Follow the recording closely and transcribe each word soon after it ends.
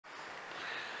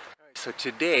So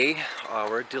today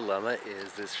our dilemma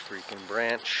is this freaking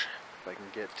branch. If I can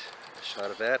get a shot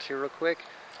of that here real quick.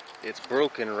 It's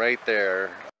broken right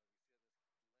there.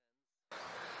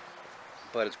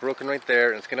 But it's broken right there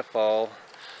and it's gonna fall.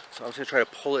 So I'm just gonna try to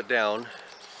pull it down.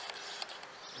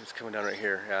 It's coming down right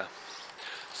here, yeah.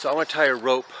 So I want to tie a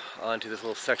rope onto this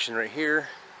little section right here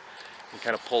and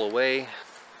kind of pull away.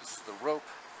 This is the rope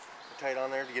I tied on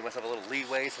there to give myself a little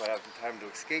leeway so I have time to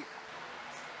escape.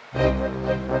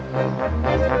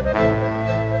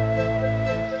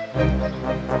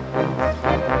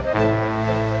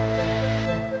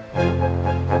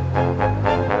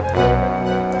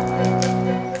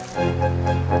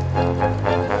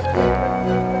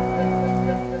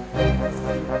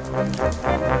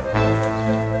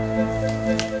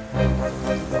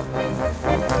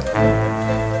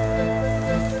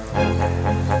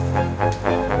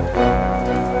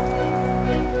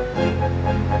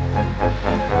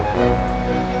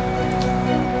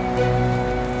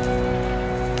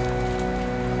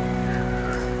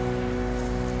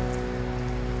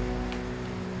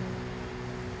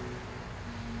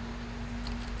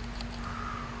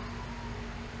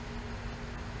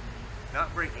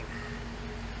 Not breaking.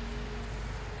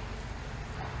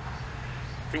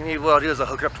 I think maybe what I'll do is I'll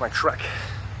hook it up to my truck.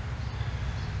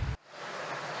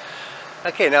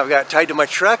 Okay, now I've got it tied to my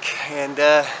truck, and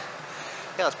yeah,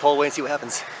 let's pull away and see what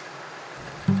happens.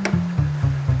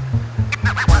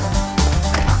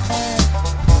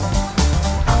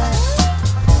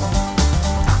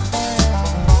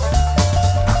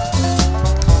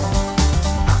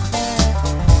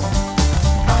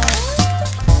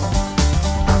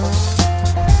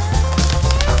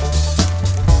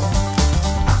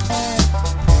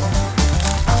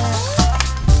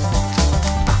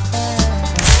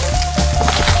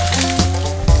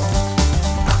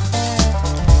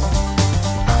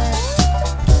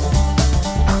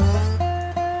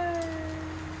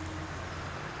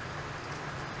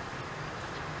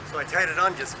 So I tied it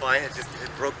on just fine, it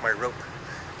broke my rope.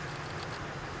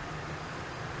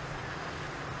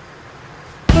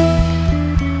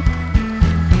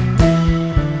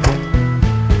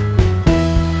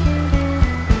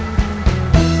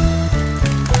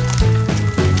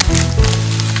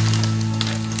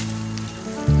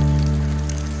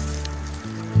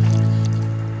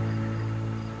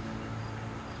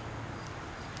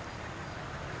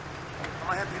 I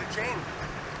might have to get a chain.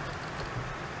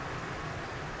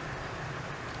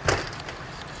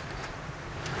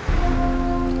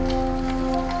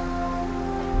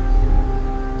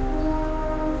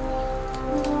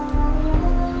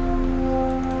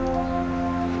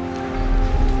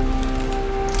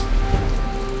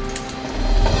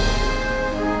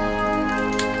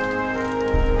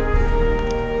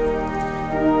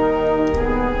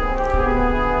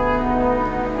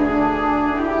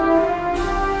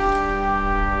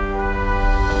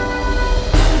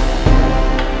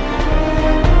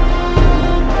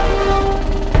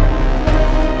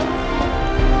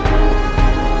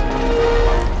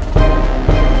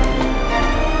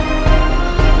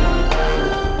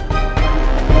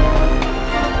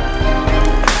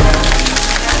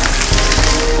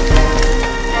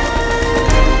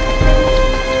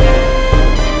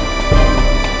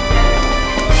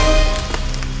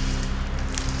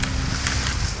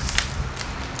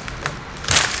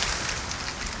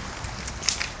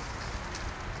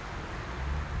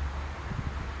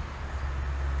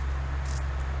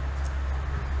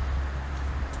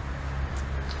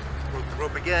 Broke the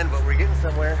rope again, but we're getting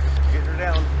somewhere. Getting her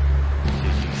down.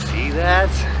 Did you see that?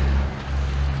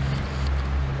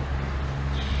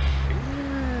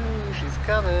 Ooh, she's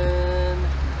coming.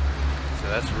 So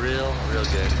that's real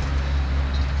good.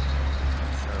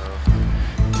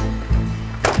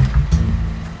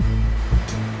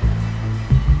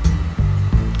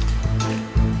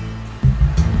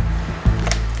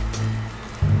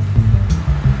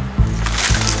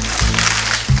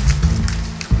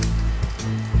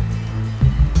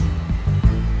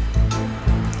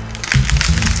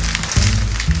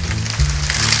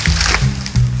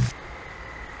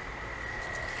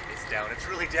 It's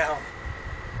really down.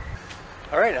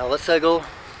 Alright, now let's go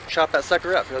chop that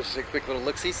sucker up. Let's just take a quick little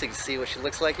look-see so you can see what she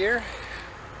looks like here.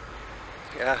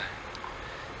 Yeah,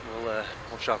 we'll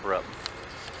chop her up.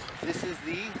 This is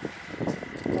the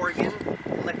Oregon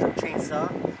electric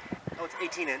chainsaw. Oh, it's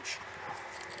 18-inch,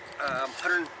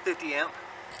 150 amp.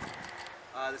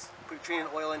 Put your chain and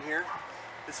oil in here.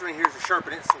 This right here is to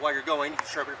sharpen it, so while you're going, you can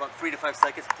sharpen it about 3 to 5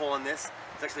 seconds. Pull on this.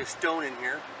 There's actually a stone in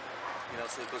here,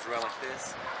 so it goes around like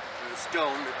this. There's a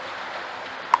stone that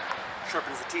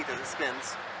sharpens the teeth as it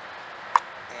spins.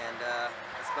 And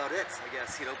that's about it, I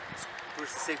guess.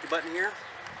 Push the safety button here,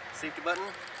 safety button,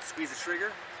 squeeze the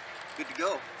trigger, good to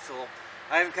go. So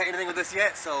I haven't cut anything with this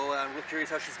yet, so I'm real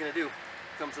curious how she's gonna do.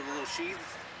 Comes with a little sheath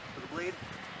for the blade.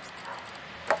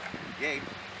 Yay.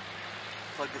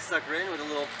 Plug this sucker in with a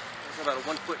little, it's about a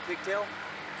 1 foot pigtail.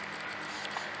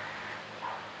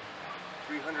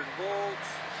 300 volts,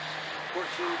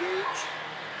 14 gauge.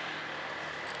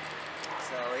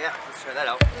 So yeah, let's try that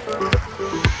out.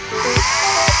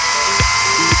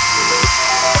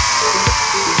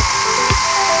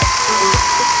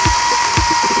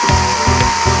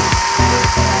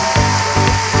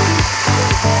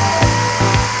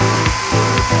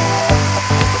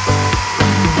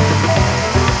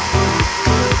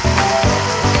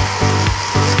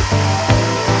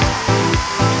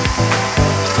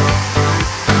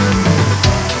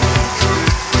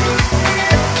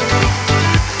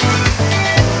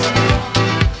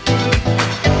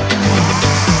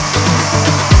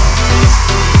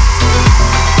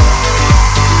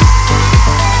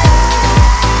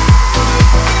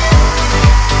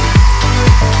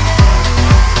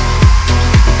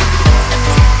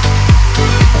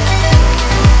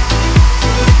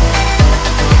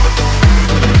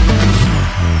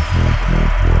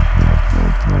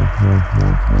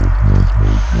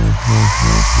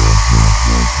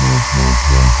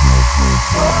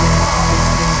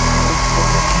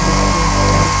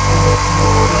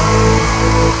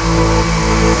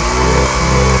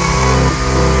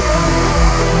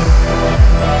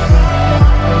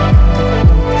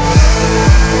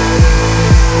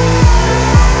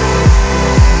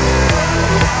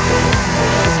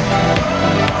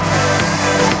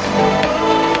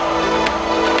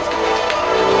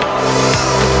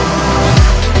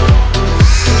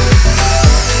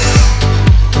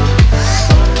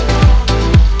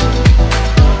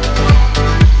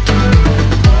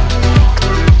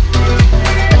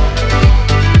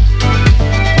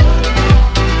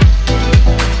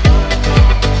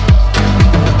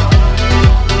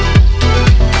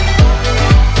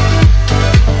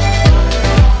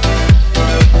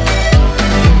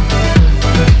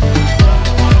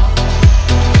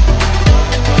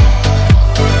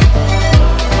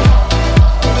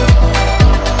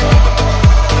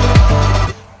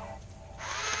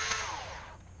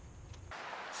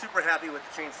 Super happy with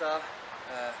the chainsaw.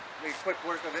 Made quick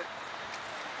work of it.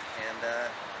 And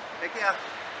heck yeah,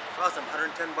 it's awesome.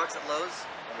 110 bucks at Lowe's.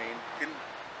 I mean,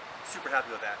 super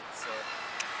happy with that. So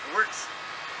it works.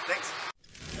 Thanks.